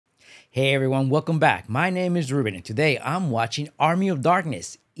Hey everyone, welcome back. My name is Ruben and today I'm watching Army of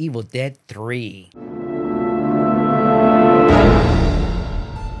Darkness, Evil Dead 3.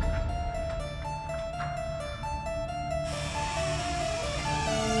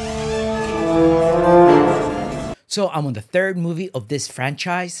 So I'm on the third movie of this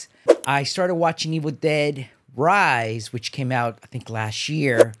franchise. I started watching Evil Dead Rise, which came out I think last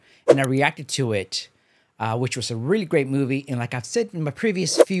year, and I reacted to it. Which was a really great movie. And like I've said in my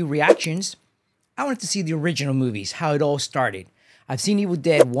previous few reactions, I wanted to see the original movies, how it all started. I've seen Evil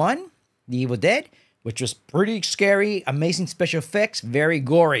Dead 1, The Evil Dead, which was pretty scary, amazing special effects, very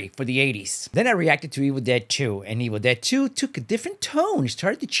gory for the 80s. Then I reacted to Evil Dead 2, and Evil Dead 2 took a different tone. It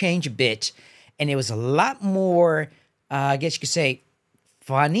started to change a bit, and it was a lot more, I guess you could say,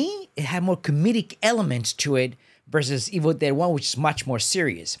 funny. It had more comedic elements to it versus Evil Dead 1, which is much more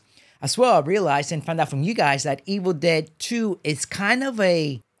serious. As well, I realized and found out from you guys that Evil Dead 2 is kind of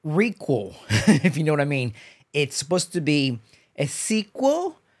a requel, if you know what I mean. It's supposed to be a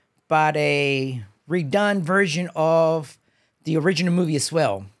sequel, but a redone version of the original movie as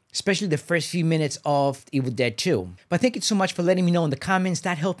well, especially the first few minutes of Evil Dead 2. But thank you so much for letting me know in the comments.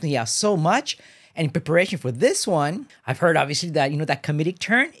 That helped me out so much. And in preparation for this one, I've heard obviously that, that comedic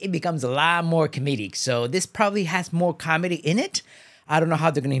turn, it becomes a lot more comedic. So this probably has more comedy in it. I don't know how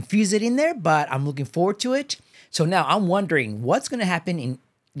they're going to infuse it in there, but I'm looking forward to it. So now I'm wondering what's going to happen in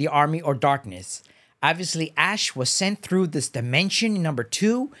the Army of Darkness. Obviously, Ash was sent through this dimension in number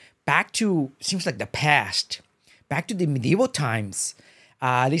 2 back to, seems like the past, back to the medieval times.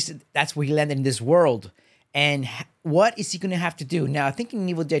 At least that's where he landed in this world. And what is he going to have to do? Now, I think in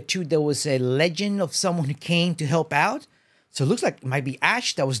Evil Dead 2, there was a legend of someone who came to help out. So it looks like it might be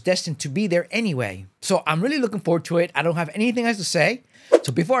Ash that was destined to be there anyway. So I'm really looking forward to it. I don't have anything else to say.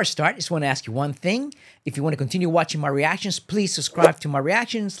 So before I start, I just want to ask you one thing. If you want to continue watching my reactions, please subscribe to my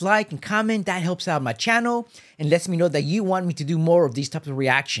reactions, like, and comment. That helps out my channel and lets me know that you want me to do more of these types of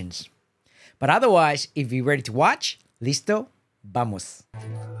reactions. But otherwise, if you're ready to watch, Listo, vamos.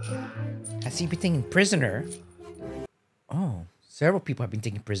 Has he been taken prisoner? Oh, several people have been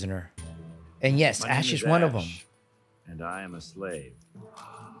taken prisoner. And yes, Ash is one of them. And I am a slave.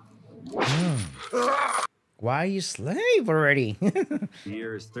 Why are you a slave already? The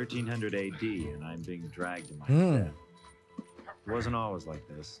year is 1300 AD, and I'm being dragged to my death. It wasn't always like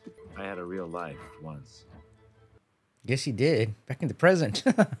this. I had a real life once. Yes, he did. Back in the present.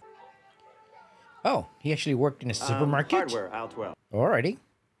 Oh, he actually worked in a supermarket? Hardware, aisle 12. Alrighty.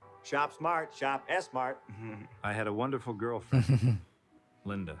 Shop smart, shop S-smart. I had a wonderful girlfriend,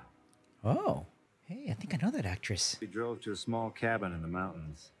 Linda. Oh. Hey, I think I know that actress. We drove to a small cabin in the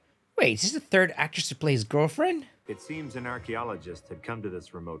mountains. Wait, is this the third actress to play his girlfriend? It seems an archaeologist had come to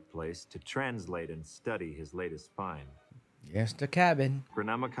this remote place to translate and study his latest find. Yes, the cabin.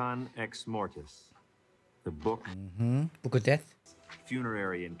 Chronomicon Ex Mortis. The book. Book of Death.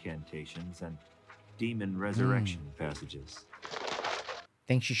 Funerary incantations and demon resurrection passages.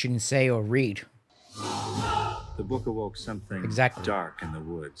 Things you shouldn't say or read. The book awoke something dark in the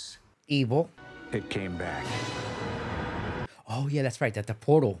woods. Evil. It came back. Oh, yeah, that's right. That's the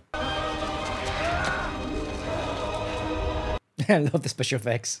portal. I love the special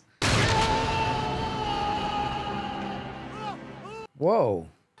effects. Whoa.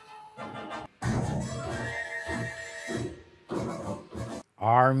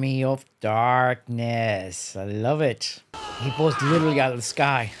 Army of Darkness. I love it. He falls literally out of the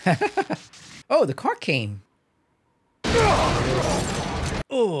sky. Oh, the car came.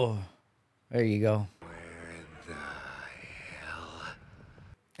 Oh. There you go. Where the hell?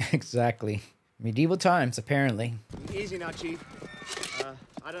 Exactly. Medieval times, apparently. Easy now, Chief.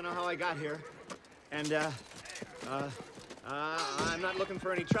 I don't know how I got here. And, I'm not looking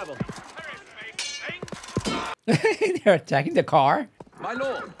for any trouble. They're attacking the car? My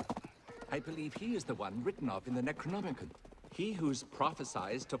lord, I believe he is the one written of in the Necronomicon. He who's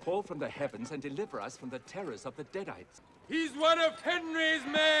prophesied to fall from the heavens and deliver us from the terrors of the Deadites. He's one of Henry's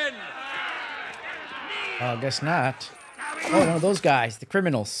men! I guess not. Oh, one of those guys, the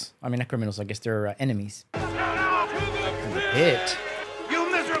criminals. I mean, not criminals, I guess they're enemies. Hit. You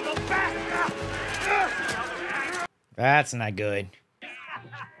miserable bastard! That's not good.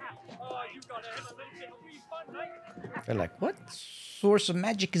 They're like, what source of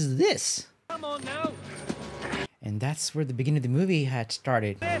magic is this? Come on now! And that's where the beginning of the movie had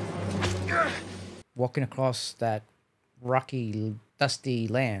started. Walking across that rocky, dusty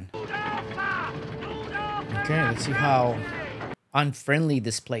land. Okay, let's see how unfriendly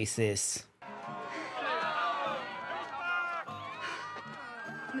this place is.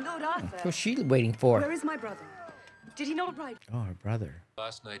 My Lord Arthur. What's she waiting for? Where is my brother? Did he not ride? Oh, her brother.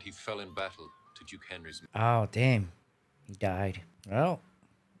 Last night he fell in battle to Duke Henry's. Oh, damn. He died. Well,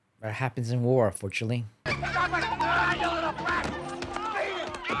 that happens in war, unfortunately.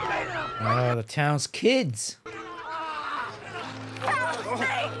 Oh, the town's kids.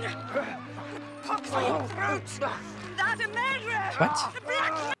 What?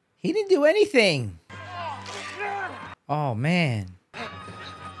 He didn't do anything. Oh, man.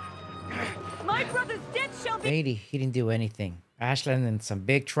 My brother's dead shall be. Lady, he didn't do anything. Ashland in some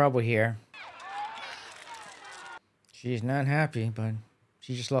big trouble here. She's not happy, but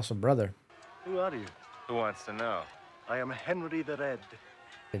she just lost her brother. Who are you? Who wants to know? I am Henry the Red,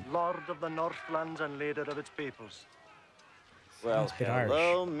 Lord of the Northlands and leader of its peoples. Well, Sounds a bit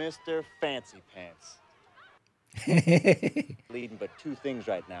hello, Mr. Fancy Pants. Leading but two things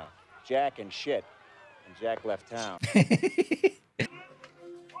right now, Jack and shit. And Jack left town.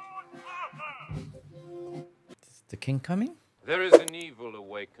 Is the king coming? There is an evil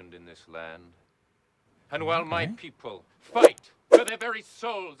awakened in this land. And while my people fight for their very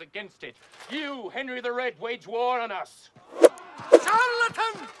souls against it, you, Henry the Red, wage war on us.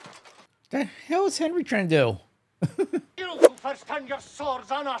 Charlatan! The hell is Henry trying to do? You first turn your swords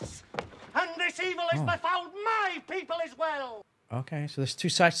on us, and this evil is befouled my people as well. Okay, so there's two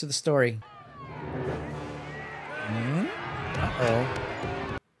sides to the story. Uh-oh.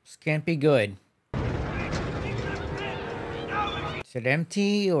 This can't be good. Is it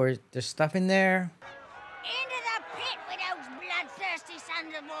empty or there's stuff in there? Into the pit with those bloodthirsty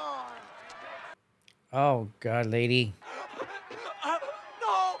sons of war. Oh, God, lady.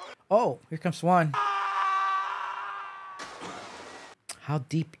 No! Oh, here comes one. How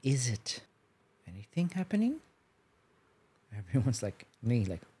deep is it? Anything happening? Everyone's like me,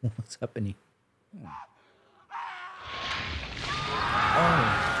 like, what's happening?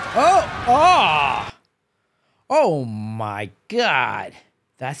 Oh, oh my God.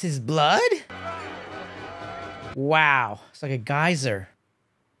 That's his blood? Wow, it's like a geyser.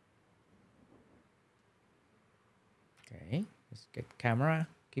 Okay, let's get the camera,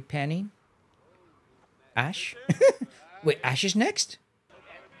 keep panning. Ash? Wait, Ash is next?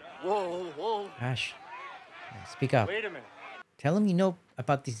 Whoa, whoa. Ash, speak up. Wait a minute. Tell him you know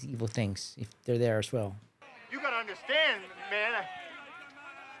about these evil things, if they're there as well. You gotta understand, man.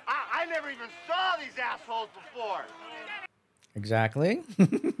 I never even saw these assholes before. Exactly.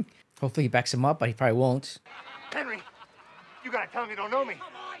 Hopefully he backs him up, but he probably won't. Henry, you gotta tell him you don't know me.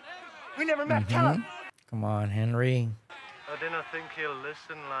 We never met. Tell him. Come on, Henry. I didn't think he'll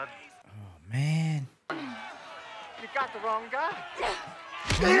listen, lad. Oh, man. You got the wrong guy.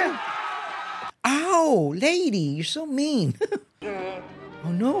 Ow, lady, you're so mean.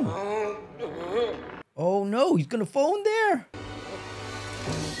 Oh, no. Oh, no, he's gonna fall in there.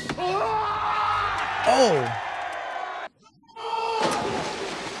 Oh.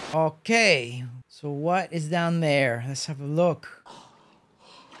 Okay, so what is down there? Let's have a look.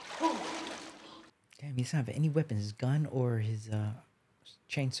 Damn, he doesn't have any weapons, his gun or his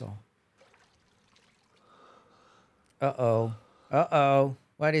chainsaw. Uh-oh. Uh-oh.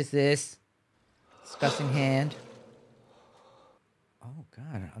 What is this? Disgusting hand. Oh,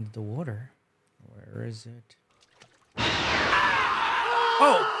 God, under the water. Where is it?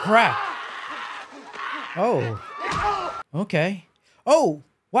 Oh, crap. Oh. Okay. Oh,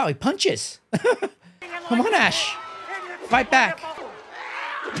 wow, he punches. Come on, Ash. Fight back.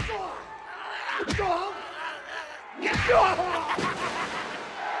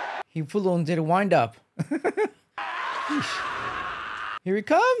 He full on did a wind up. Here he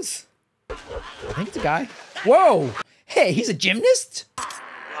comes. I think it's a guy. Whoa. Hey, he's a gymnast?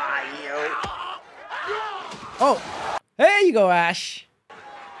 Oh, there you go, Ash.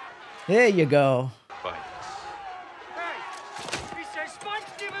 There you go.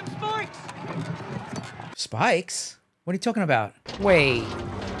 Spikes? What are you talking about? Wait,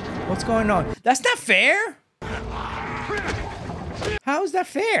 what's going on? That's not fair. How is that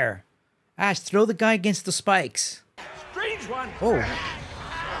fair? Ash, throw the guy against the spikes. Strange one. Oh.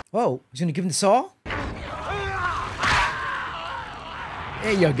 Whoa, he's gonna give him the saw?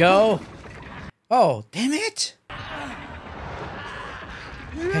 There you go. Oh, damn it.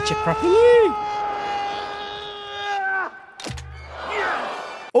 Catch it properly.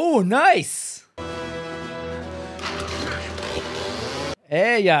 Oh, nice.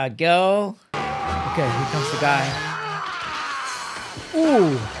 There you go. Okay, here comes the guy.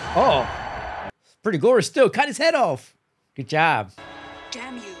 Ooh. Oh. Pretty glorious still. Cut his head off. Good job.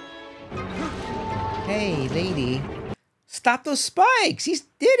 Damn you. Hey, lady. Stop those spikes. He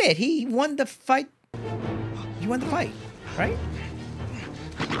did it. He won the fight. He won the fight, right?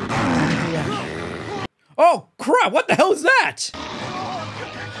 Yeah. Oh, crap. What the hell is that?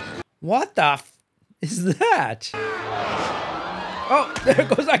 What the f is that? Oh, there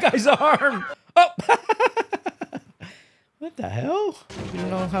goes that guy's arm. Oh. What the hell? We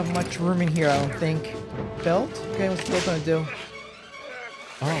don't have much room in here, I don't think. Belt? Okay, what's the belt gonna do?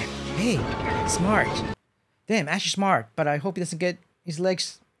 Oh, hey, smart. Damn, Ash is smart, but I hope he doesn't get his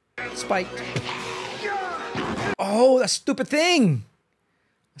legs spiked. Oh, that stupid thing!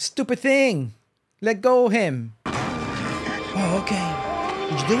 Stupid thing! Let go of him. Oh, okay.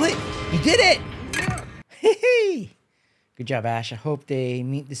 Did you do it? You did it! Hey! Good job, Ash. I hope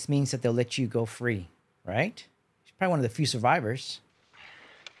this means that they'll let you go free, right? He's probably one of the few survivors.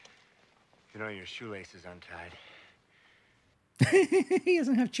 You know your shoelace is untied. He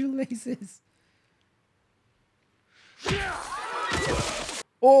doesn't have shoelaces.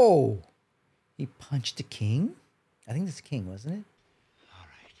 Oh! He punched the king? I think that's the king, wasn't it? All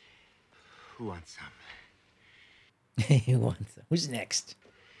right. Who wants some? Who wants some? Who's next?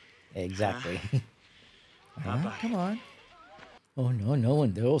 Exactly. Come on. Oh, no, no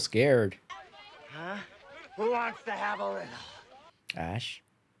one. They're all scared. Huh? Who wants to have a little? Ash,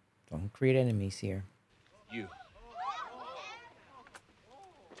 don't create enemies here. You.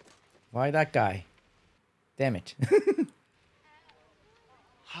 Why that guy? Damn it.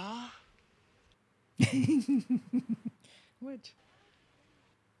 Huh? What?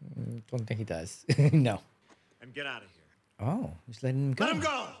 Don't think he does. No. And get out of here. Oh, he's letting him go. Let him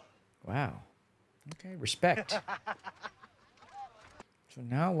go! Wow. Okay, respect. So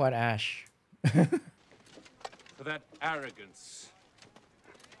now what, Ash? For that arrogance,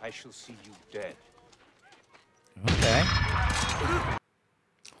 I shall see you dead. Okay.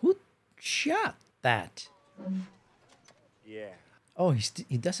 Who shot that? Yeah. Oh,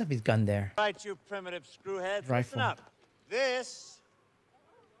 he does have his gun there. Right, you primitive screwheads. Rifle. Listen up. This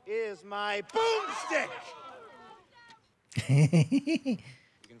is my boomstick. You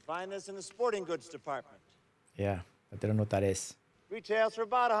can find this in the sporting goods department. Yeah, but they don't know what that is. Retails for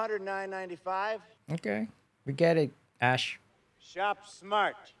about $109.95. Okay, we get it, Ash. Shop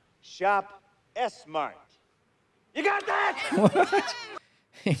smart. Shop S-smart. You got that? What?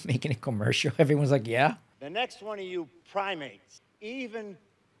 Making a commercial. Everyone's like, yeah. The next one of you primates even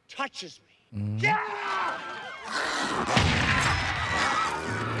touches me. Yeah!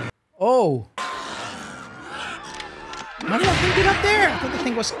 Oh. How did that thing get up there? I thought the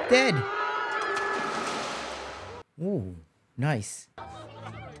thing was dead. Ooh, nice.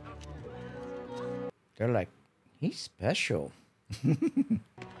 They're like, he's special. Ooh,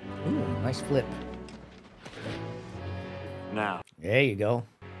 nice flip. Now, There you go.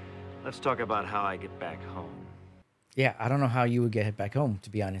 let's talk about how I get back home. Yeah, I don't know how you would get back home, to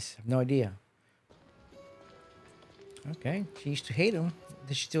be honest. I have no idea. Okay, she used to hate him.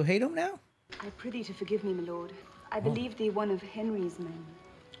 Does she still hate him now? I prithee to forgive me, my lord. I believe thee one of Henry's men.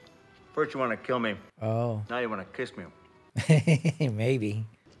 First you want to kill me. Oh. Now you want to kiss me. Maybe.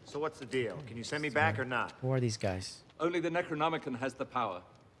 So what's the deal? Can you send me back or not? Who are these guys? Only the Necronomicon has the power.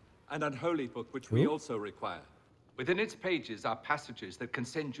 An unholy book, which we Who? also require. Within its pages are passages that can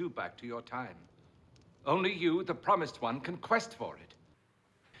send you back to your time. Only you, the promised one, can quest for it.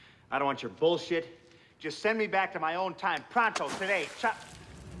 I don't want your bullshit. Just send me back to my own time. Pronto, today.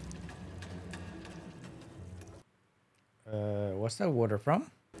 What's that water from?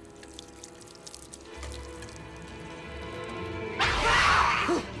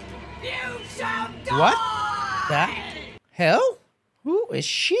 You shall die! What? That? Hell? Who is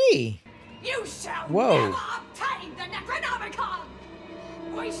she? You shall Whoa. never obtain the Necronomicon!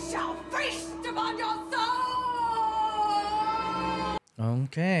 We shall feast upon your soul!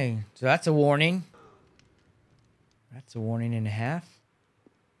 Okay, so that's a warning. That's a warning and a half.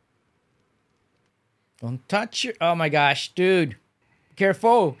 Don't touch her. Oh my gosh, dude.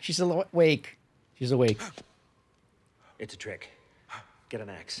 Careful. She's awake. She's awake. It's a trick. Get an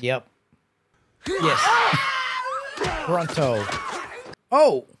axe. Yep. Yes. Pronto.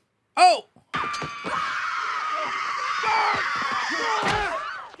 Oh. Oh.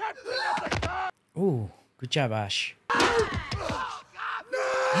 Ooh. Good job, Ash.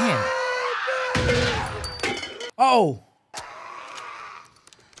 Man. Oh.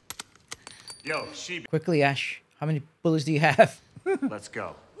 Yo, she. Quickly, Ash. How many bullets do you have? Let's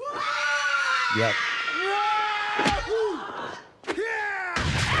go. Yep.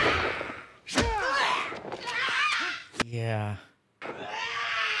 Yeah.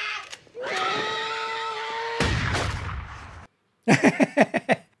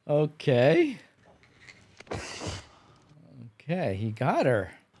 Okay. Okay, he got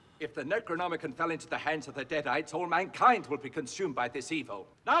her. If the Necronomicon fell into the hands of the Deadites, all mankind will be consumed by this evil.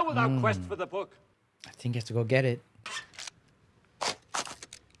 Now will thou quest for the book. I think he has to go get it.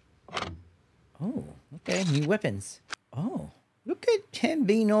 Oh, okay. New weapons. Oh, look at him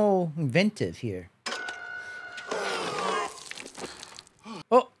being all inventive here.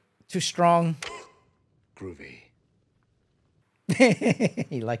 Oh, too strong. Groovy.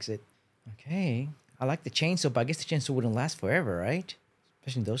 He likes it. Okay. I like the chainsaw, but I guess the chainsaw wouldn't last forever, right?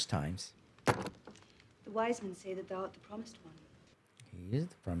 Especially in those times. The wise men say that thou art the promised one. He is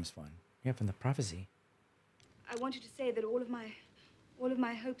the promised one. Yeah, from the prophecy. I want you to say that all of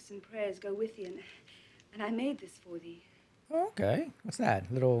my hopes and prayers go with thee, and I made this for thee. Okay. What's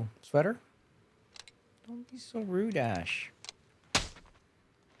that? Little sweater? Don't be so rude, Ash.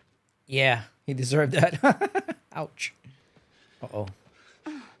 Yeah, he deserved that. Ouch. Uh-oh.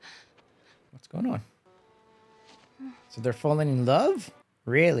 What's going on? So they're falling in love?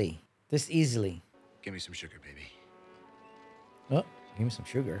 Really? This easily? Give me some sugar, baby. Oh, give me some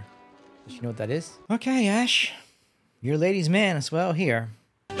sugar. Does she know what that is? Okay, Ash. You're a ladies' man as well here.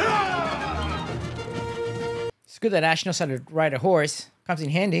 It's good that Ash knows how to ride a horse. Comes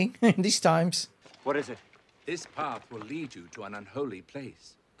in handy in these times. What is it? This path will lead you to an unholy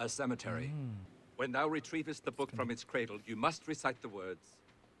place, a cemetery. When thou retrievest the book from its cradle, you must recite the words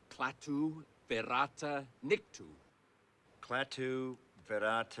Clatu Verata Nictu. Clatu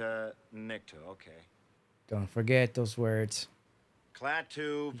Verata Nictu. Okay. Don't forget those words.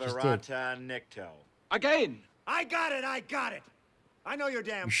 Clatu just Verata Nictu. Again! I got it! I know you're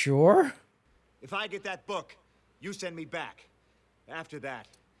damn. You sure? If I get that book, you send me back. After that,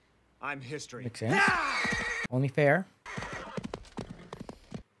 I'm history. Makes sense. Only fair.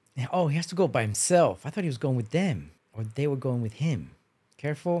 Oh, he has to go by himself. I thought he was going with them. Or they were going with him.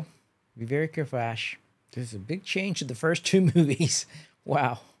 Careful. Be very careful, Ash. There's a big change to the first two movies.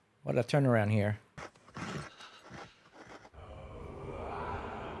 Wow. What a turnaround here.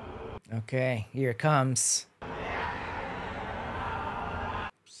 Okay, here it comes.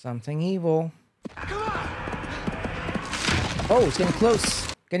 Something evil. Oh, it's getting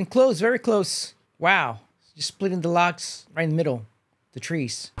close. Getting close, very close. Wow. Just splitting the logs right in the middle. The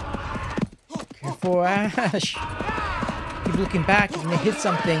trees. Careful, Ash. Keep looking back. He's gonna hit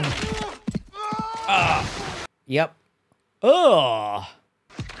something. Yep. Ugh.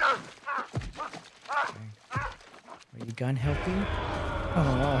 Are you gun healthy?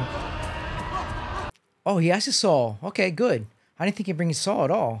 Oh. Oh, he has a saw. Okay, good. I didn't think he'd bring his saw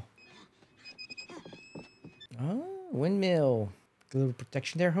at all. Oh, windmill. A little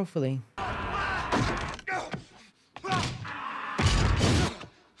protection there, hopefully.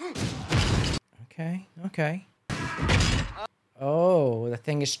 Okay, okay. Oh, the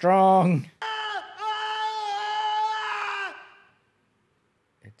thing is strong.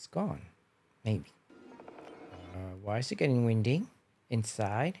 It's gone. Maybe. Why is it getting windy?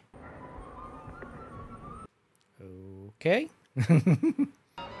 Inside. Okay. Is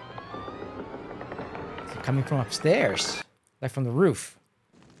it coming from upstairs? Like from the roof?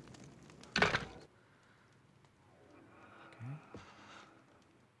 Okay.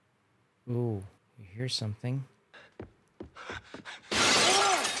 Ooh, you hear something.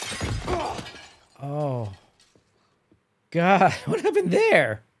 Oh. God, what happened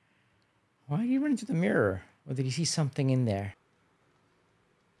there? Why did he run into the mirror? Or did he see something in there?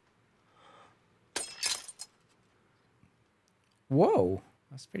 Whoa,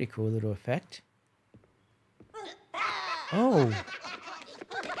 that's pretty cool little effect. Oh.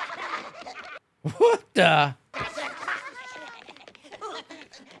 What the?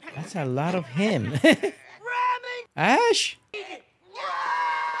 That's a lot of him. Ash?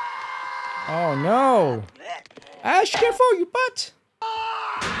 Oh no. Ash, careful, you butt.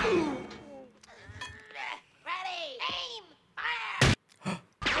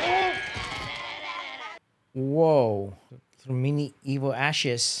 Whoa. Little mini evil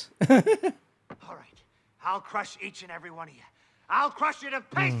ashes. All right. I'll crush each and every one of you. I'll crush you to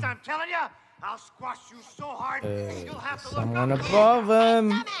paste, I'm telling you. I'll squash you so hard, you'll have to look Someone up. above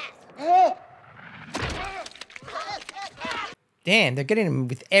him. Damn, they're getting him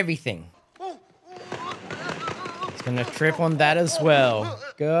with everything. He's gonna trip on that as well.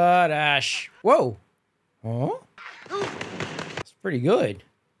 Good, Ash. Whoa. Huh? It's pretty good.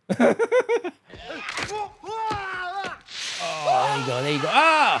 Oh, there you go, there you go.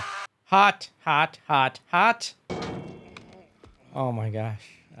 Ah! Hot, hot, hot, hot. Oh my gosh,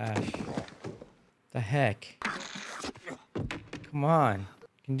 Ash. The heck? Come on. You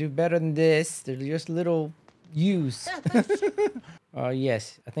can do better than this. They're just little yous. Oh,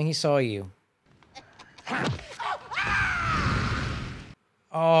 yes. I think he saw you.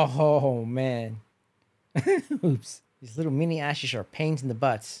 Oh, man. Oops. These little mini ashes are pains in the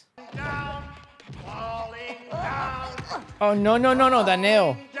butts. Down, Oh, no, no, no, no, that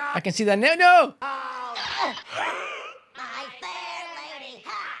nail. I can see that nail. No!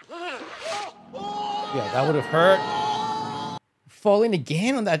 Yeah, that would have hurt. Falling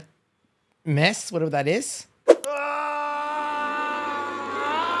again on that mess, whatever that is.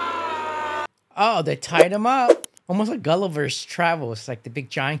 Oh, they tied him up. Almost like Gulliver's Travels, like the big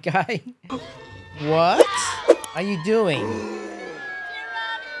giant guy. What are you doing?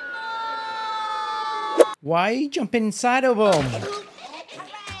 Why are you jumping inside of him?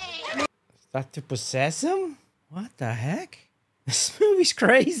 Is that to possess him? What the heck? This movie's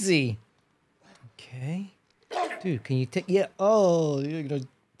crazy. Okay. Dude, can you take... Yeah. Oh, you're gonna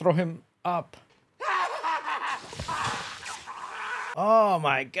throw him up. Oh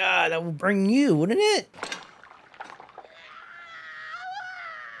my God, that will bring you, wouldn't it?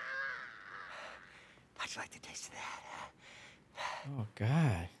 How'd you like the taste of that? Oh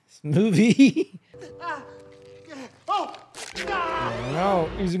God, this movie. Oh! No,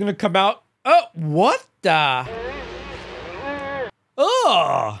 he's gonna come out. Oh, what the?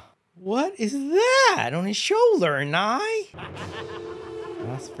 Oh, what is that on his shoulder and eye?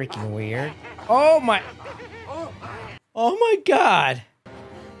 That's freaking weird. Oh my. Oh my God.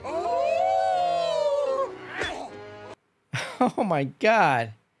 Oh my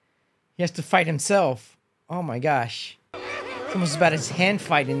God. He has to fight himself. Oh my gosh. It's almost about his hand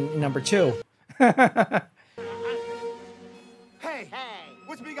fight in number 2. Hey,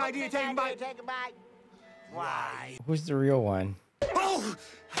 what's the big idea of taking a bite? Why? Who's the real one? Oh!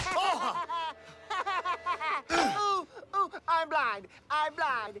 Oh! Ooh, I'm blind. I'm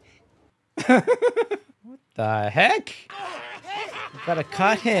blind. What the heck? You gotta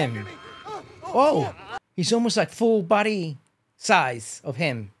cut him. Oh, he's almost like full body size of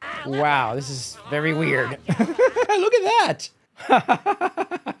him. Wow, this is very weird. Look at that.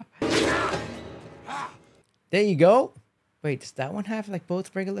 There you go. Wait, does that one have like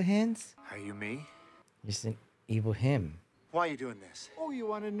both regular hands? Are you me? Just an evil him. Why are you doing this? Oh, you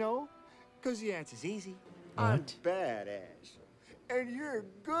want to know? Because the answer's easy. What? I'm bad Ash. And you're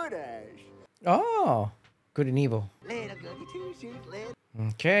good Ash. Oh, good and evil. Little goody two-shoes, little.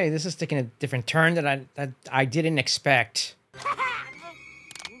 Okay, this is taking a different turn that I didn't expect.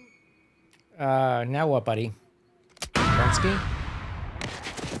 Now what, buddy? Bronski?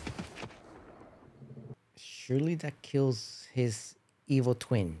 Surely that kills his evil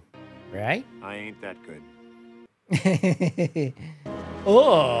twin, right? I ain't that good.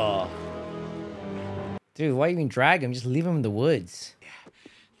 Oh! Dude, why even drag him? Just leave him in the woods.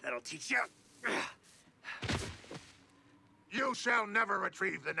 That'll teach you. You shall never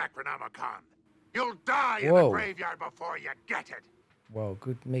retrieve the Necronomicon. You'll die in the graveyard before you get it. Whoa,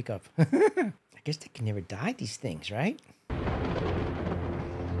 good makeup. I guess they can never die, these things, right?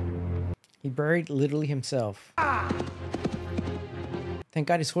 He buried literally himself. Thank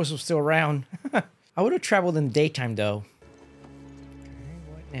God his horse was still around. I would have traveled in the daytime, though. Okay,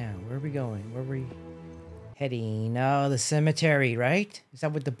 what now? Where are we going? Where are we heading? Oh, the cemetery, right? Is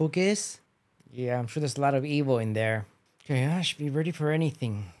that what the book is? Yeah, I'm sure there's a lot of evil in there. Okay, I should be ready for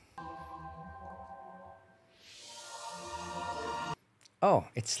anything. Oh,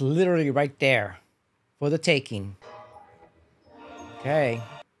 it's literally right there for the taking. Okay,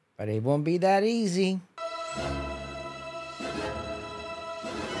 but it won't be that easy.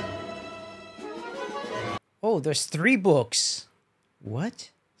 Oh, there's 3 books. What?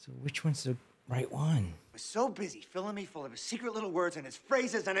 So which one's the right one? He was so busy filling me full of his secret little words and his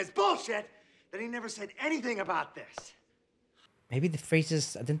phrases and his bullshit that he never said anything about this. Maybe the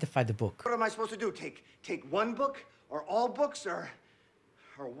phrases identify the book. What am I supposed to do? Take one book or all books or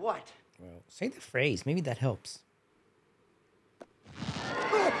what? Well, say the phrase. Maybe that helps.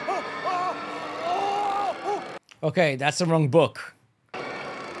 Okay, that's the wrong book.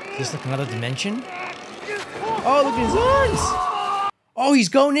 Is this like another dimension? Oh, look at his arms! Oh, he's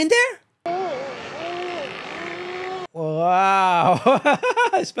going in there? Wow!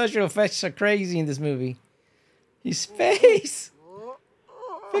 Special effects are crazy in this movie. His face!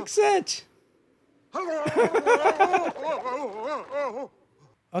 Fix it!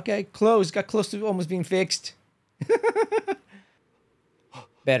 Okay, close. Got close to almost being fixed.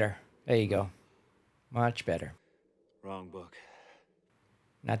 Better. There you go. Much better. Wrong book.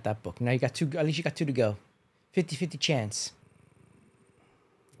 Not that book. Now you got 2. At least you got 2 to go. 50-50 chance.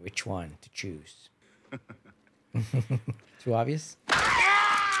 Which one to choose? Too obvious?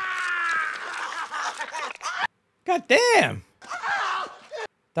 God damn!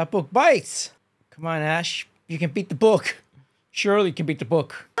 That book bites. Come on, Ash. You can beat the book. Surely you can beat the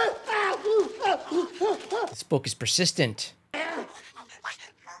book. This book is persistent.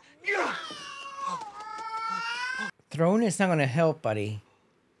 throne is not going to help, buddy.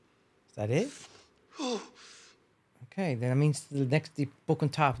 Is that it? Okay, then that means the next the book on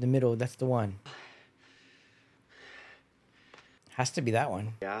top, the middle, that's the one. Has to be that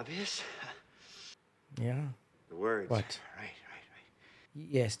one. Obvious? Yeah. The words. What? Right.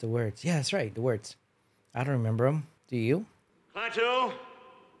 Yes, the words. Yeah, that's right, the words. I don't remember them. Do you? Klaatu,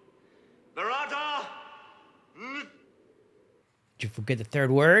 Barata, Did you forget the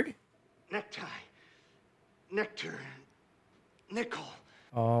third word? necktie, nectar, nickel.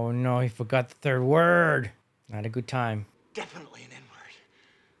 Oh no, he forgot the third word. Not a good time. Definitely an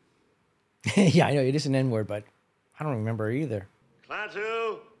N-word. Yeah, I know it is an N-word, but I don't remember it either.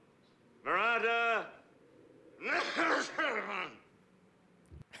 Klaatu, Barata.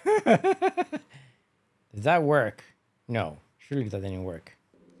 Does that work? No, surely that didn't work.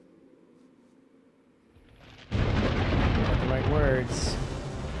 Got the right words.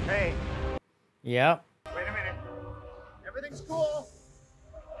 Hey, Yep. wait a minute. Everything's cool.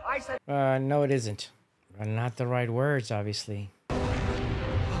 I said. No, it isn't. Not the right words, obviously.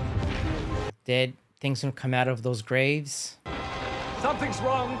 Dead things gonna come out of those graves. Something's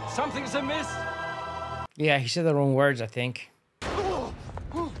wrong. Something's amiss. Yeah, he said the wrong words, I think.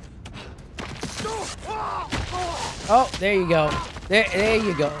 Oh, there you go. There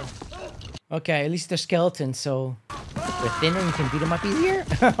you go. Okay, at least they're skeletons, so they're thinner and you can beat them up easier.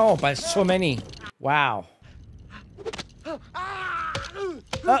 Oh, by so many. Wow.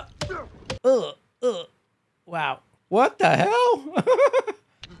 Wow. What the hell?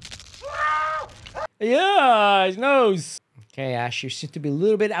 Yeah, his nose. Okay, Ash, you seem to be a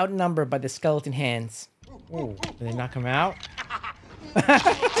little bit outnumbered by the skeleton hands. Oh, did they knock him out?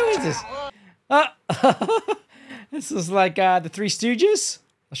 What is this? This is like the Three Stooges.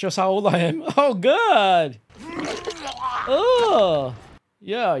 That shows how old I am. Oh, God. Oh.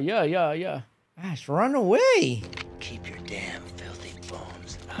 Yeah. Ash, run away. Keep your damn filthy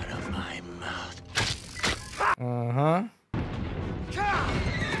bones out of my mouth. Uh-huh.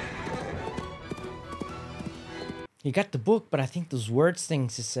 You got the book, but I think those words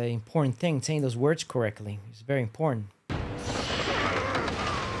things is an important thing. Saying those words correctly is very important.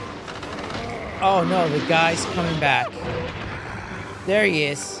 Oh no, the guy's coming back. There he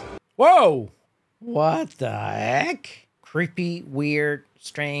is. Whoa! What the heck? Creepy, weird,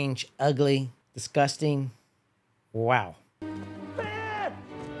 strange, ugly, disgusting. Wow. Dad!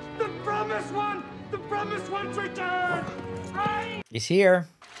 The promised one! The promised one's returned! Right? He's here.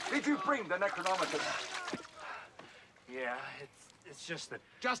 Did you bring the Necronomicon? Yeah, it's just that.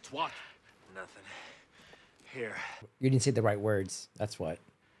 Just what? Nothing. Here. You didn't say the right words. That's what.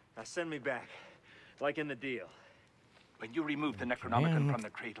 Now send me back. Like in the deal. When you removed the Necronomicon from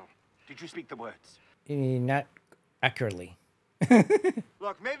the cradle, did you speak the words? Not accurately.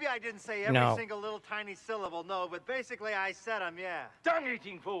 Look, maybe I didn't say every single little tiny syllable, no, but basically I said them, yeah.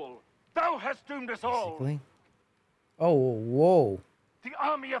 Dung-eating fool! Thou hast doomed us all! Basically. Oh, whoa. The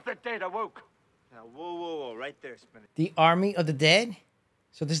army of the dead awoke. Now, whoa, right there, Spinach. The army of the dead?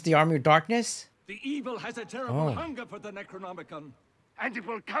 So this is the army of darkness? The evil has a terrible hunger for the Necronomicon, and it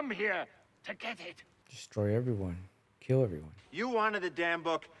will come here to get it. Destroy everyone. Kill everyone. You wanted the damn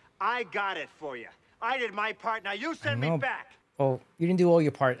book. I got it for you. I did my part. Now you send me back. Oh, you didn't do all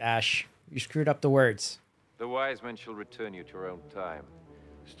your part, Ash. You screwed up the words. The wise men shall return you to your own time.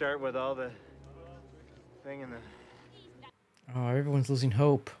 Start with all the thing in the... Oh, everyone's losing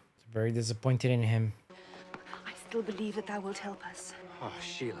hope. It's very disappointed in him. I still believe that thou wilt help us. Oh,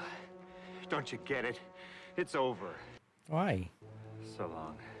 Sheila. Don't you get it? It's over. Why? So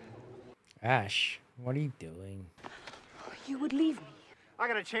long. Ash, what are you doing? You would leave me. I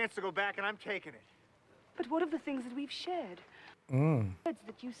got a chance to go back and I'm taking it. But what of the things that we've shared? Mm. Words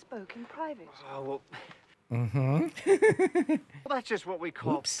that you spoke in private. Oh, well... Mm-hmm. Well, that's just what we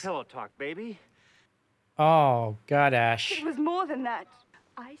call pillow talk, baby. Oh, God, Ash. It was more than that.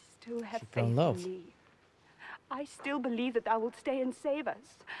 I still have faith in thee. I still believe that thou wilt stay and save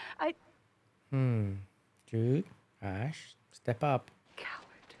us. Dude, Ash, step up.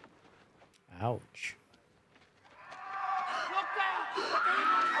 Coward. Ouch.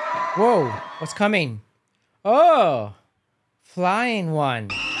 Whoa, what's coming? Oh, flying one.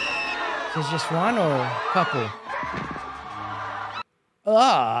 Is just one or a couple?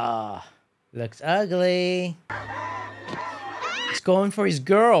 Ah, looks ugly. He's going for his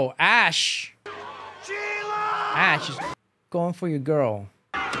girl, Ash. Sheila! Ash is going for your girl.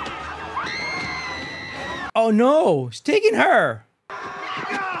 Oh no, he's taking her.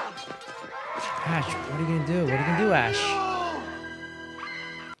 Ash, what are you gonna do? What are you gonna do, Ash?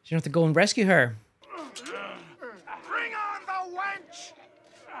 You have to go and rescue her. Bring on the wench!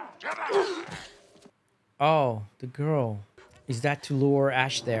 Oh, the girl. Is that to lure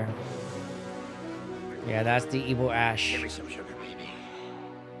Ash there? Yeah, that's the evil Ash. Give me some sugar, baby.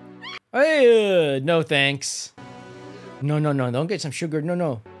 Hey, no thanks. No, no, no, don't get some sugar. No,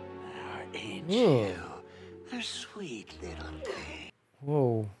 no. Ain't Ooh. you? A sweet little thing.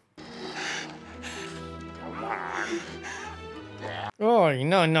 Whoa. Oh,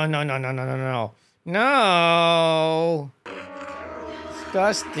 no, no, no, no, no, no, no, no. No.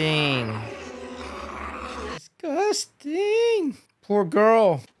 Disgusting. Disgusting. Poor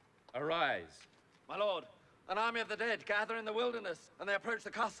girl. Arise. My lord, an army of the dead gather in the wilderness, and they approach the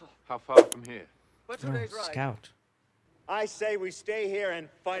castle. How far from here? But 2 Oh, days' ride. scout. I say we stay here and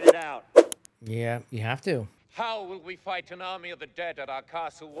fight it out. Yeah, you have to. How will we fight an army of the dead at our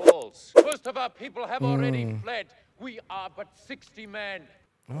castle walls? Most of our people have already fled. We are but 60 men.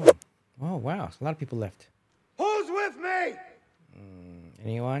 Oh, oh wow. A lot of people left. Who's with me?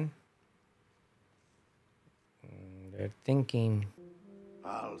 Anyone? They're thinking.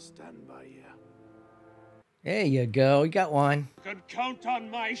 I'll stand by you. There you go. You got one. You can count on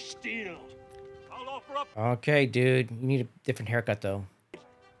my steel. I'll offer up. Okay, dude. You need a different haircut, though.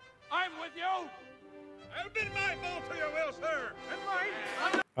 I'm with you. I'll bid my bow to your will, sir. And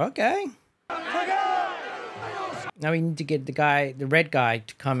mine. Okay. Now we need to get the red guy,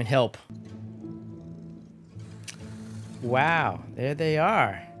 to come and help. Wow, there they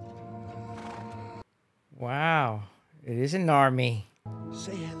are. Wow, it is an army.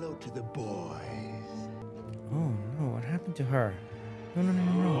 Say hello to the boys. Oh no, what happened to her? No, no, no,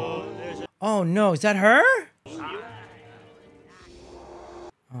 no, no. Oh no, is that her?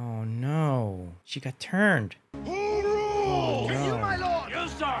 Oh no, she got turned. Oh no. My lord. You,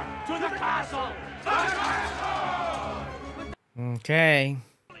 sir. To the castle. Okay.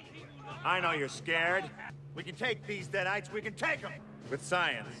 I know you're scared. We can take these deadites. We can take them. With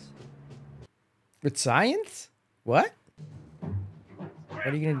science. With science? What? What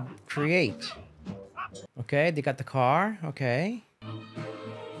are you gonna create? Okay, they got the car. Okay.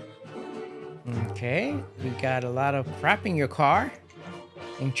 Okay, we got a lot of crap in your car.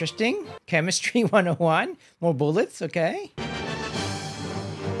 Interesting. Chemistry 101. More bullets. Okay.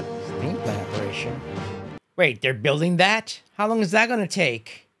 Steam plant operation. Wait, they're building that? How long is that gonna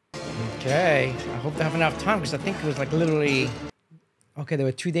take? Okay, I hope they have enough time because I think it was like literally... Okay, they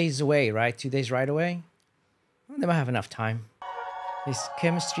were 2 days away, right? 2 days right away? Well, they might have enough time. This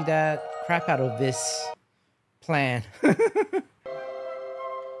chemistry that crap out of this plan.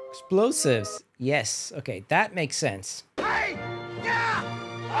 Explosives. Yes. Okay, that makes sense. Hey! Yeah!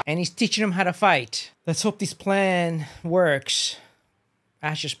 And he's teaching them how to fight. Let's hope this plan works.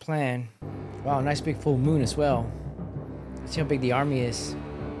 Ash's plan. Wow, nice big full moon as well. Let's see how big the army is.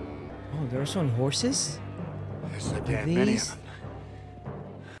 Oh, they're also on horses? There's a Are damn many of these them.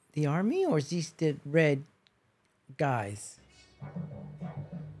 the army, or is these the red guys?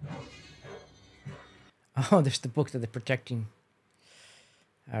 Oh, there's the book that they're protecting.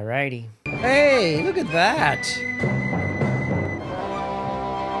 Alrighty. Hey, look at that.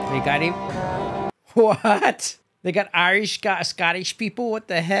 They got him. What? They got Scottish people? What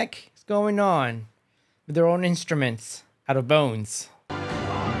the heck is going on? With their own instruments out of bones.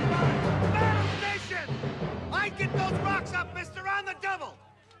 Battle station! I get those rocks up, mister, on the double!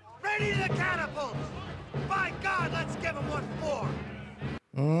 Ready to the catapults! By God, let's give them what for!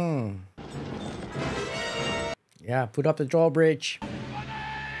 Yeah, put up the drawbridge.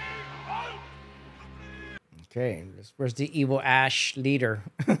 Okay, where's the evil Ash leader?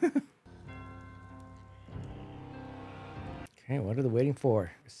 Okay, what are they waiting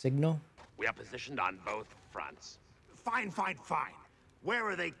for? A signal? We are positioned on both fronts. Fine, fine, fine. Where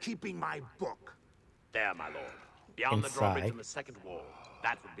are they keeping my book? There, my lord. Beyond the drawbridge Inside. in the second wall.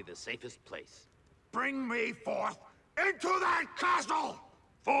 That would be the safest place. Bring me forth into that castle!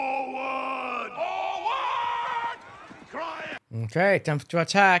 Forward! Forward! Cry! Okay, time to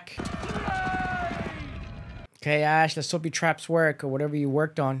attack. Okay, Ash, let's hope your traps work or whatever you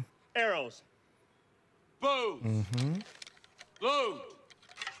worked on. Arrows. Bows. Load.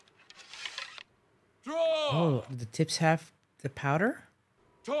 Draw. Oh, do the tips have the powder?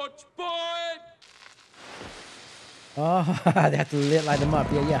 Torch point. Oh, they have to light them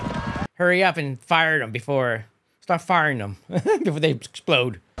up. Yeah, yeah. Hurry up and fire them before... Start firing them before they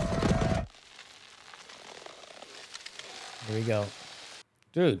explode. Here we go.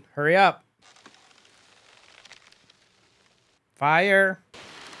 Dude, hurry up. Fire.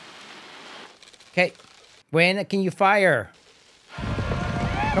 Okay. When can you fire?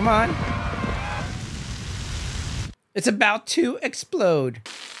 Come on. It's about to explode.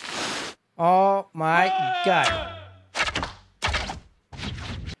 Oh my God.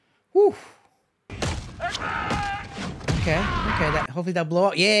 Whew. Okay. Okay. Hopefully that'll blow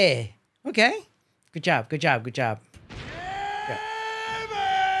up. Yeah. Okay. Good job. Good job. Good job. Yeah.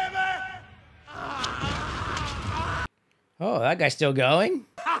 Oh, that guy's still going.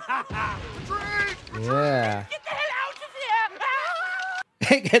 Yeah. Get the hell out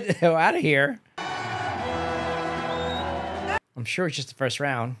of here! Get the hell out of here. I'm sure it's just the first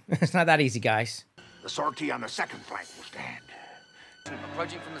round. It's not that easy, guys. The sortie on the second flank will stand.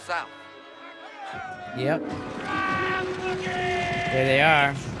 Approaching from the south. Yep. There they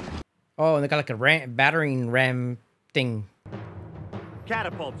are. Oh, and they got like a battering ram thing.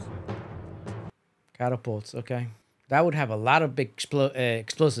 Catapults. Catapults, okay. That would have a lot of big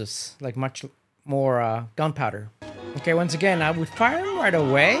explosives, like much more gunpowder. Okay, once again, I would fire them right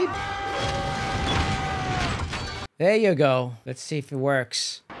away. There you go. Let's see if it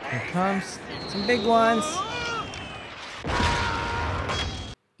works. Here comes some big ones.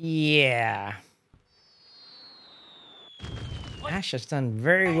 Yeah. Ash has done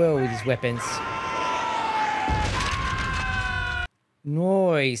very well with his weapons.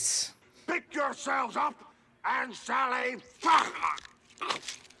 Noise. Pick yourselves up and sally.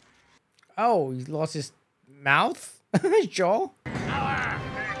 Oh, he lost his mouth? Joel?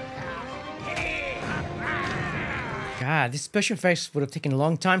 God, this special effects would have taken a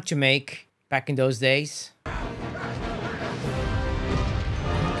long time to make back in those days.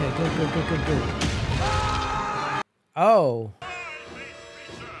 Okay, good. Oh.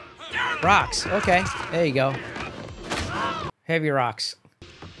 Rocks. Okay, there you go. Heavy rocks.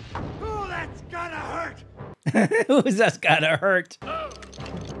 Oh, that's gonna hurt. Who's that's gotta hurt?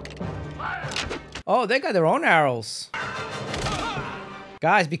 Oh, they got their own arrows.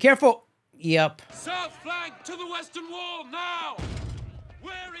 Guys, be careful. Yep. South flank to the western wall now!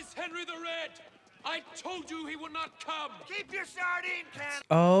 Where is Henry the Red? I told you he would not come! Keep your sardine can.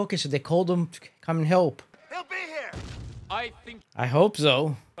 Oh, okay, so they called him to come and help. He'll be here. I think... I hope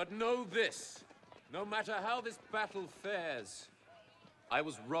so. But know this. No matter how this battle fares, I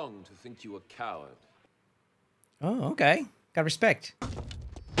was wrong to think you a coward. Oh, okay. Got respect.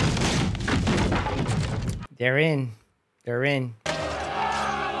 They're in. They're in.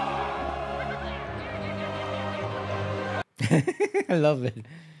 I love it.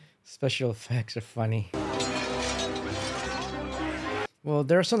 Special effects are funny. Well,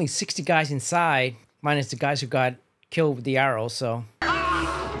 there's only 60 guys inside, minus the guys who got killed with the arrow, so...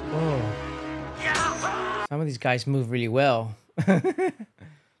 Oh. Some of these guys move really well. Some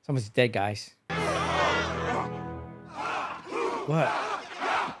of these dead guys. What?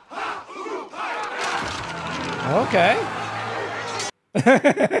 Okay.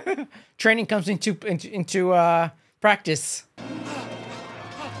 Training comes into practice.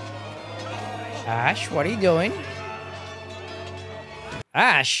 Ash, what are you doing?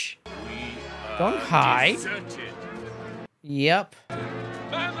 Ash, don't hide. Yep.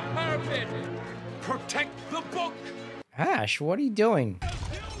 Man the parapet! Protect the book! Ash, what are you doing?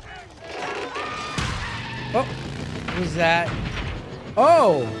 Oh, who's that?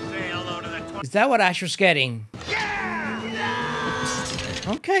 Oh! Is that what Ash was getting?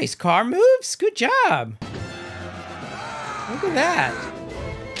 Okay, his car moves? Good job. Look at that.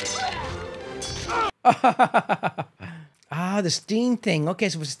 Ah, the steam thing. Okay,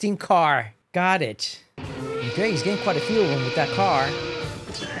 so it was a steam car. Got it. Okay, he's getting quite a few of them with that car.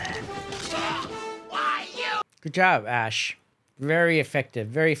 Good job, Ash. Very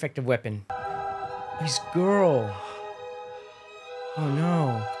effective weapon. His girl. Oh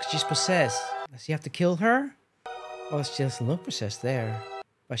no, she's possessed. Does he have to kill her? Oh, she doesn't look possessed there.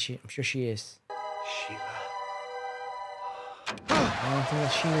 But I'm sure she is. Sheila. I don't think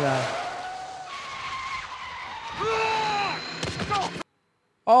that's Sheila.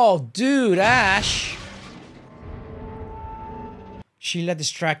 Oh, dude, Ash. Sheila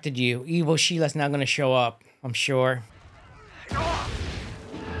distracted you. Evil Sheila's not gonna show up, I'm sure.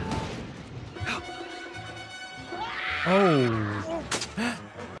 Oh.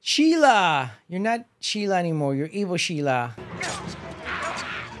 Sheila! You're not Sheila anymore. You're evil Sheila.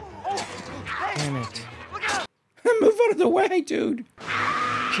 Damn it. Move out of the way, dude.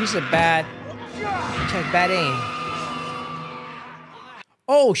 She has bad aim.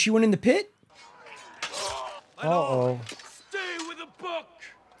 Oh, she went in the pit? Uh-oh. Stay with the book!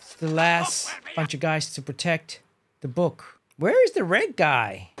 It's the last bunch of guys to protect the book. Where is the red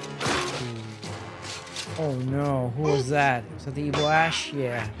guy? Oh no, who was that? Was that the evil Ash?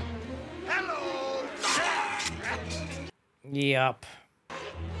 Yeah. Hello. Yup.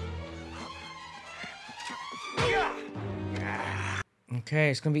 Okay,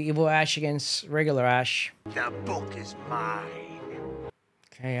 it's gonna be evil Ash against regular Ash. The book is mine.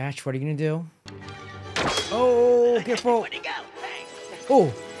 Okay, Ash, what are you gonna do? Oh! Oh, careful.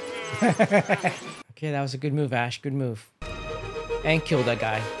 Oh. Okay, that was a good move, Ash. Good move. And kill that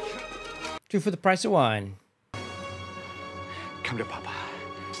guy. 2 for the price of 1. Come to Papa.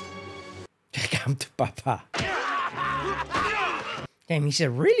 Come to Papa. Damn, he's a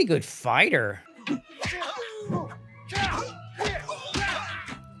really good fighter.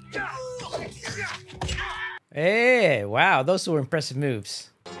 Hey, wow, those were impressive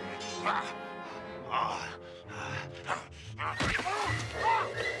moves.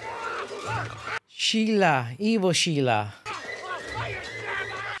 Sheila, evil Sheila.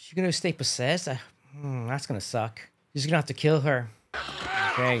 She's gonna stay possessed? That's gonna suck. He's gonna have to kill her.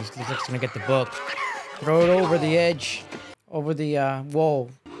 Okay, he's just gonna get the book. Throw it over the edge. Over the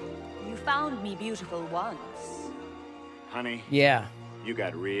wall. You found me beautiful once. Honey. Yeah. You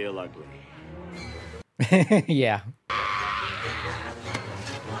got real ugly. Yeah.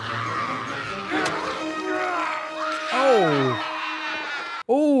 Oh.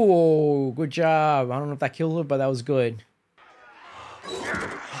 Oh, good job. I don't know if that killed her, but that was good.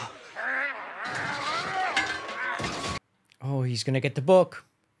 Oh, he's gonna get the book.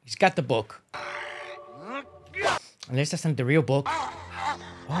 He's got the book. Unless that's not the real book.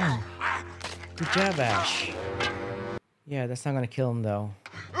 Oh. Good job, Ash. Yeah, that's not gonna kill him, though.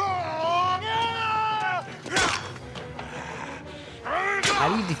 How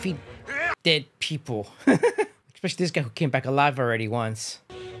do you defeat dead people? Especially this guy who came back alive already once.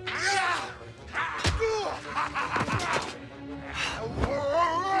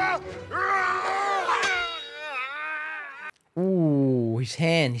 Ooh, his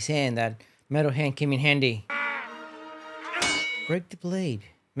hand, that metal hand came in handy. Break the blade,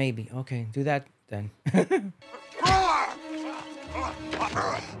 maybe. Okay, do that then.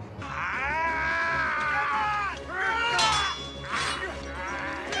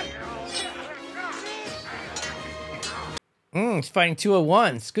 He's fighting 2 at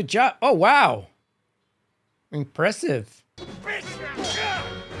once. Good job. Oh, wow. Impressive.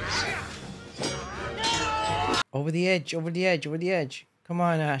 Over the edge, over the edge, over the edge. Come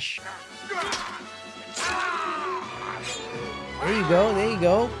on, Ash. There you go, there you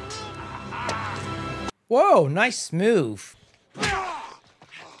go. Whoa, nice move.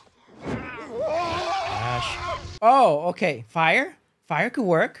 Ash. Oh, okay. Fire? Fire could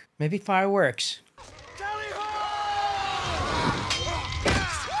work. Maybe fire works.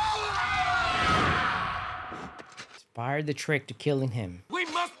 Fired the trick to killing him. We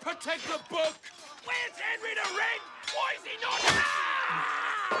must protect the book. Where's Henry the Red? Why is he not?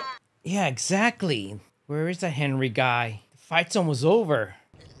 Yeah, exactly. Where is that Henry guy? The fight's almost over.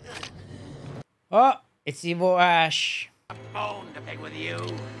 Oh, it's evil Ash. A bone to pick with you.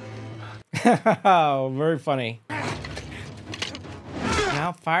 Oh, very funny.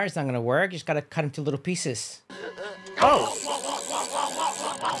 Now fire's not gonna work. You just gotta cut him to little pieces. Oh.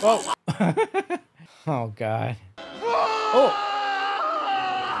 Oh. Oh God. Oh.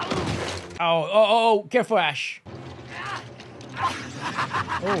 Oh, careful, Ash.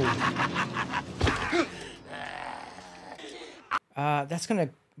 Oh. That's gonna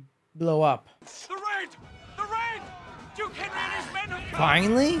blow up. The Red! The Red! Duke Henry and his men have come!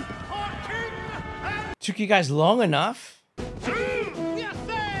 Finally? Took you guys long enough? Well,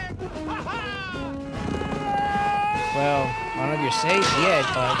 I don't know if you're safe yet,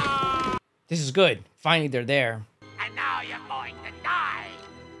 but this is good. Finally, they're there. And now you're going to die!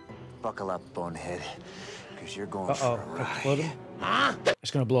 Buckle up, bonehead, because you're going for a ride. Explode him? Huh?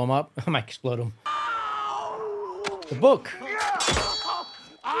 It's gonna blow him up. I might explode him. The book.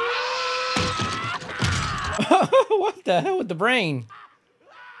 What the hell with the brain?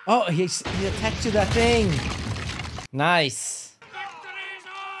 Oh, he's attached to that thing. Nice.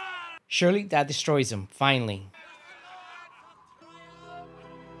 Surely that destroys him. Finally.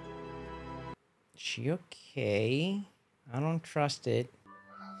 Is she okay? I don't trust it.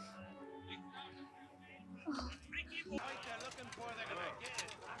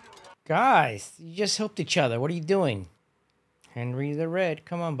 Guys, you just helped each other. What are you doing? Henry the Red,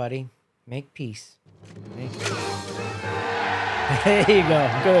 come on, buddy. Make peace. Make peace. There you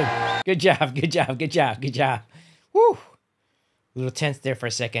go. Good. Good job. Good job. Good job. Good job. Woo. A little tense there for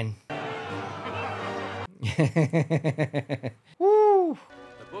a second. Woo.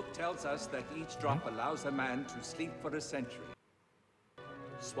 The book tells us that each drop allows a man to sleep for a century.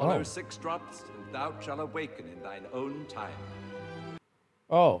 Swallow 6 drops, and thou shalt awaken in thine own time.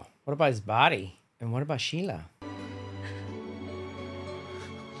 Oh, what about his body? And what about Sheila? I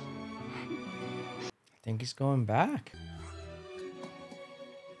think he's going back.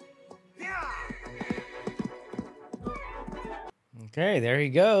 Okay, there he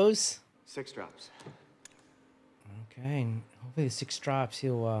goes. 6 drops. Okay, and hopefully the 6 drops,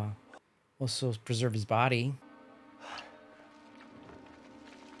 he'll also preserve his body.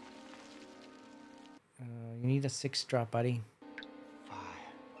 You need a 6 drop, buddy. 5.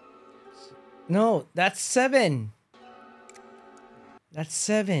 No, that's 7. That's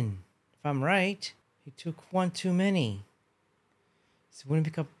 7. If I'm right, he took 1 too many. So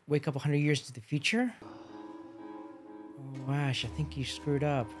wouldn't wake up 100 years into the future? Oh, Ash, I think you screwed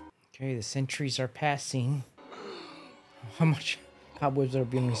up. Okay, the centuries are passing. How much cobwebs are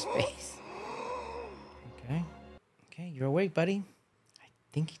being in space? Okay. Okay, you're awake, buddy. I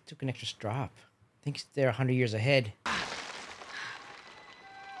think he took an extra drop. I think they're 100 years ahead.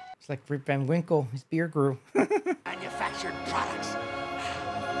 It's like Rip Van Winkle. His beard grew. Manufactured products.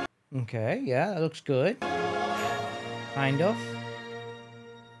 Okay, yeah, that looks good. Kind of.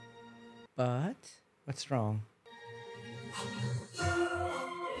 But what's wrong?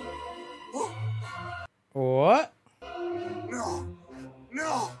 What? No,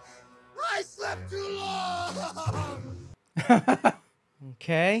 no, I slept too long.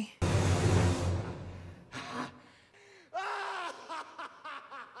 Okay.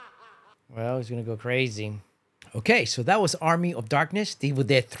 Well, he's gonna go crazy. Okay, so that was Army of Darkness, the Evil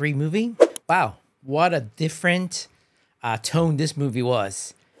Dead 3 movie. Wow, what a different tone this movie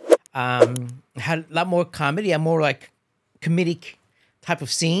was. Had a lot more comedy, had more like comedic type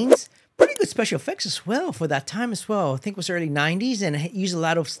of scenes. Pretty good special effects as well for that time as well. I think it was early 90s and it used a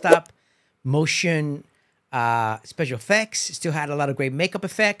lot of stop motion special effects. It still had a lot of great makeup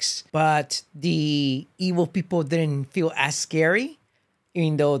effects, but the evil people didn't feel as scary,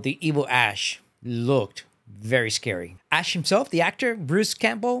 even though the evil Ash looked very scary. Ash himself, the actor, Bruce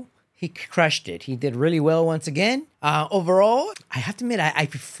Campbell, he crushed it. He did really well once again. Overall, I have to admit, I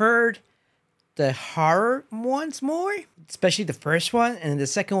preferred the horror ones more, especially the first one, and the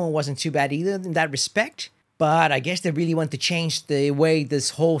second one wasn't too bad either in that respect. But I guess they really want to change the way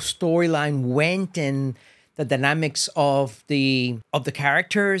this whole storyline went and the dynamics of the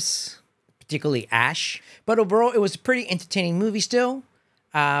characters, particularly Ash. But overall, it was a pretty entertaining movie still.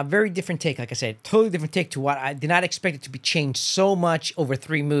 Very different take, like I said, totally different take to what I did not expect it to be changed so much over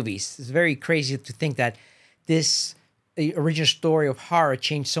 3 movies. It's very crazy to think that the original story of horror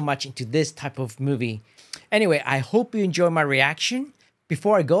changed so much into this type of movie. Anyway, I hope you enjoyed my reaction.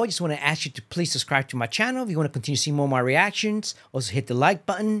 Before I go, I just want to ask you to please subscribe to my channel if you want to continue to see more of my reactions. Also hit the like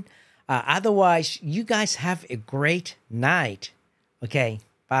button. Otherwise, you guys have a great night. Okay,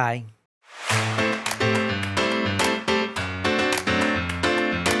 bye.